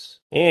his.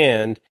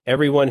 And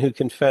everyone who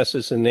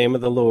confesses the name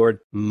of the Lord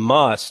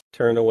must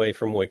turn away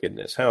from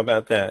wickedness. How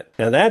about that?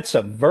 Now that's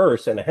a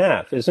verse and a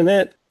half, isn't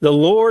it? The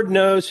Lord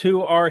knows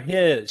who are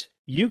his.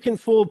 You can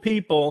fool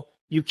people.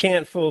 You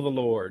can't fool the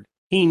Lord.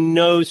 He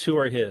knows who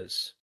are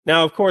his.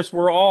 Now, of course,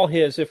 we're all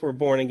his if we're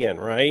born again,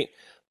 right?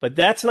 But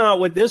that's not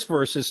what this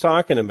verse is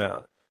talking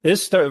about.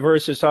 This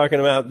verse is talking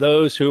about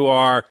those who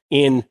are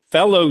in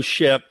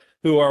fellowship,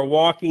 who are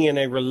walking in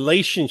a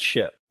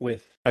relationship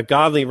with a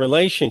godly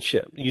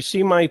relationship. You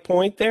see my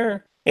point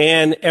there?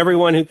 And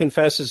everyone who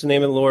confesses the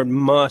name of the Lord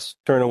must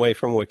turn away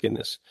from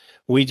wickedness.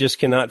 We just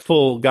cannot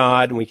fool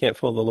God, and we can't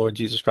fool the Lord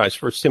Jesus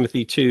Christ. 1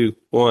 Timothy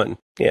 2:1.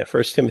 Yeah,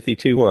 1 Timothy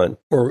 2:1.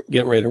 We're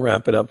getting ready to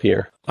wrap it up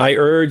here. I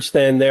urge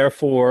then,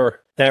 therefore,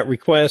 that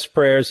requests,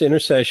 prayers,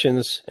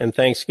 intercessions, and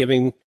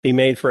thanksgiving be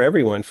made for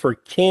everyone, for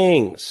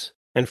kings,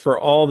 and for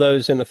all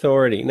those in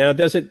authority. Now,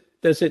 does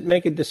it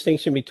make a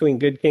distinction between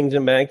good kings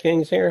and bad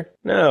kings here?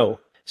 No.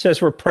 It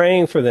says we're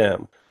praying for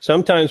them. A lot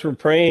of times we're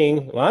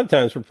praying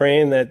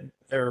that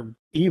their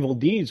evil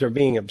deeds are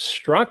being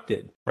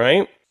obstructed,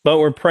 right? But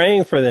we're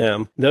praying for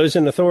them, those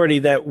in authority,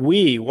 that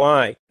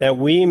why? That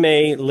we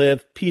may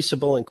live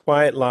peaceable and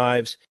quiet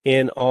lives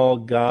in all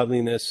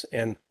godliness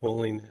and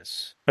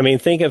holiness. I mean,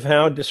 think of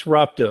how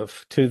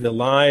disruptive to the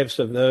lives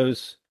of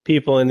those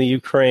people in the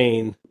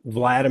Ukraine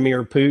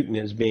Vladimir Putin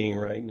is being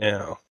right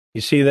now.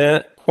 You see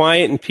that?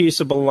 Quiet and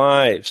peaceable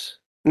lives.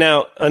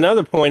 Now,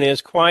 another point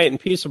is quiet and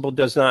peaceable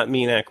does not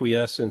mean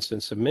acquiescence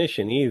and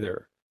submission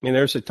either. I mean,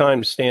 there's a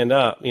time to stand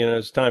up.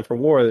 There's time for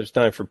war. There's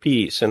time for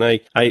peace. And I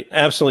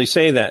absolutely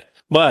say that.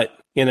 But,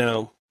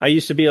 I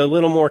used to be a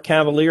little more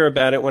cavalier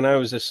about it when I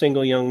was a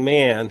single young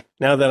man.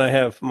 Now that I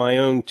have my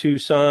own 2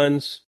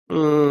 sons,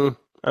 I'm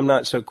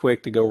not so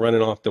quick to go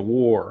running off to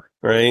war,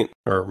 right?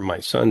 Or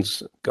my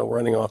sons go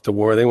running off to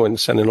war. They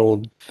wouldn't send an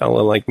old fella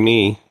like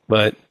me.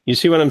 But you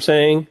see what I'm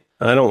saying?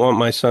 I don't want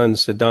my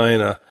sons to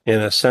die in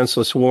a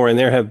senseless war. And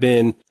there have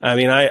been,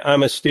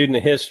 I'm a student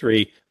of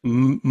history.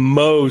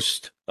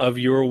 Most of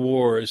your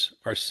wars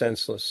are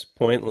senseless,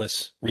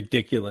 pointless,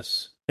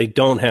 ridiculous. They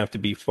don't have to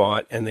be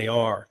fought, and they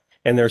are.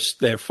 And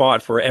they're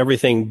fought for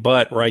everything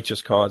but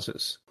righteous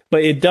causes.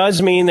 But it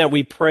does mean that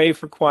we pray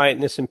for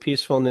quietness and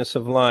peacefulness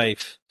of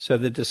life so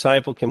the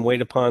disciple can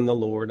wait upon the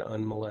Lord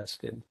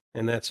unmolested.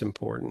 And that's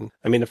important.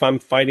 I mean, if I'm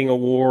fighting a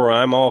war or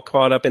I'm all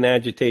caught up in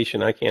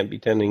agitation, I can't be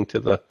tending to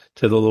the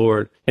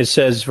Lord. It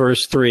says,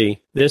 verse 3,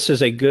 this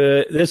is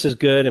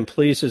good and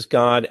pleases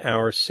God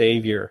our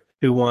Savior,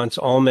 who wants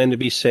all men to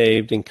be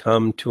saved and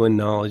come to a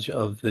knowledge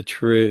of the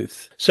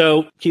truth.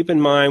 So keep in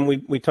mind,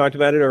 we talked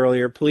about it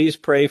earlier. Please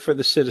pray for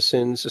the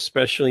citizens,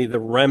 especially the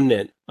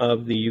remnant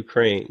of the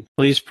Ukraine.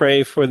 Please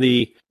pray for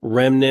the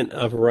remnant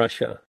of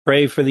Russia.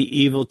 Pray for the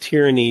evil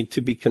tyranny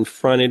to be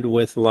confronted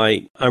with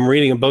light. I'm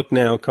reading a book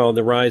now called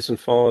The Rise and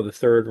Fall of the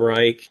Third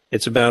Reich.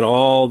 It's about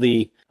all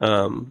the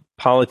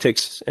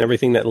politics,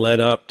 everything that led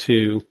up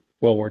to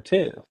World War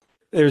II.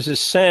 There's a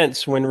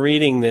sense when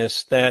reading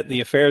this that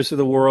the affairs of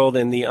the world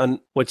and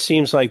what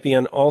seems like the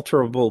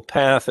unalterable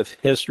path of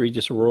history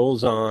just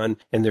rolls on,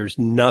 and there's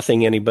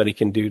nothing anybody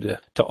can do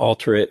to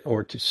alter it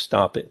or to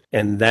stop it.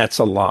 And that's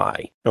a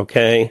lie,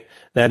 okay?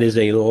 That is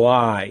a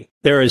lie.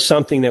 There is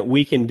something that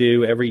we can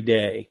do every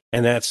day,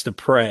 and that's to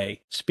pray,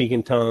 speak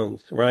in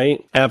tongues,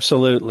 right?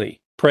 Absolutely.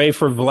 Pray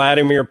for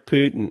Vladimir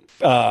Putin.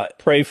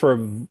 Pray for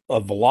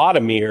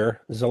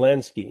Vladimir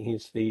Zelensky.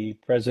 He's the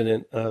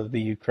president of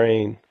the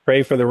Ukraine.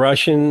 Pray for the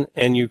Russian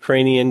and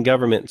Ukrainian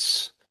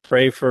governments.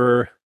 Pray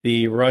for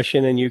the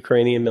Russian and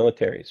Ukrainian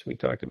militaries. We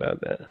talked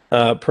about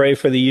that. Pray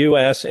for the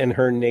U.S. and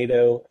her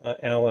NATO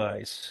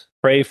allies.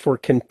 Pray for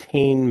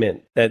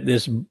containment, that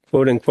this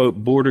quote-unquote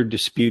border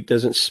dispute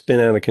doesn't spin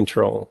out of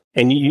control.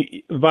 And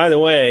by the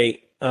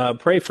way,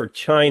 pray for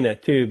China,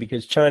 too,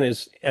 because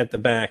China's at the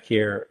back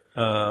here.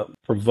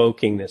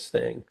 Provoking this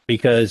thing,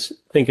 because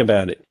think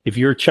about it. If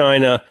you're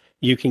China,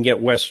 you can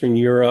get Western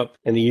Europe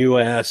and the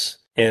U.S.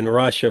 and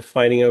Russia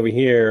fighting over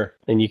here,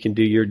 and you can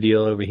do your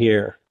deal over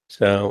here.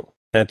 So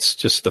that's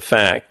just the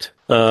fact.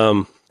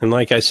 And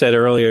like I said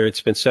earlier,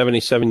 it's been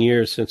 77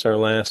 years since our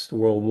last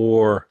World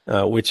War,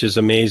 which is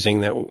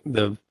amazing that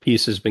the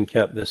peace has been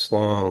kept this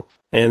long.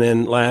 And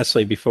then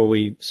lastly, before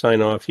we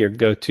sign off here,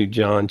 go to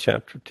John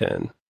chapter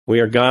 10. We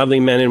are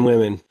godly men and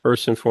women,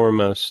 first and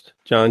foremost.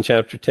 John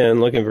chapter 10,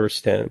 look at verse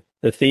 10.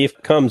 The thief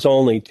comes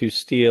only to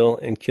steal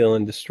and kill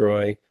and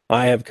destroy.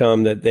 I have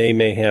come that they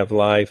may have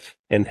life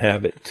and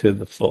have it to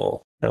the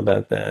full. How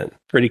about that?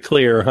 Pretty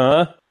clear,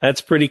 huh?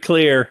 That's pretty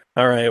clear.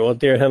 All right. Well,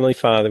 dear Heavenly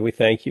Father, we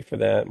thank you for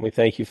that. We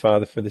thank you,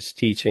 Father, for this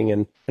teaching.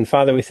 And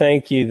Father, we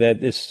thank you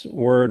that this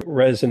word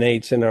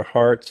resonates in our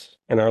hearts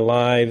and our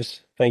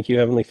lives. Thank you,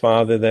 Heavenly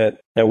Father,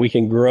 that we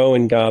can grow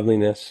in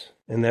godliness.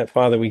 And that,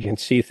 Father, we can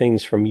see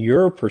things from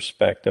your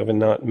perspective and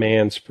not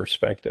man's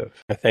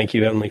perspective. I thank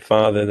you, Heavenly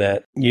Father,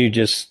 that you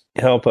just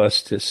help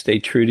us to stay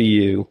true to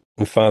you.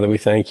 And Father, we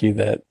thank you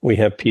that we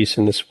have peace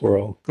in this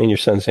world. In your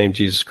Son's name,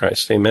 Jesus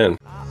Christ. Amen.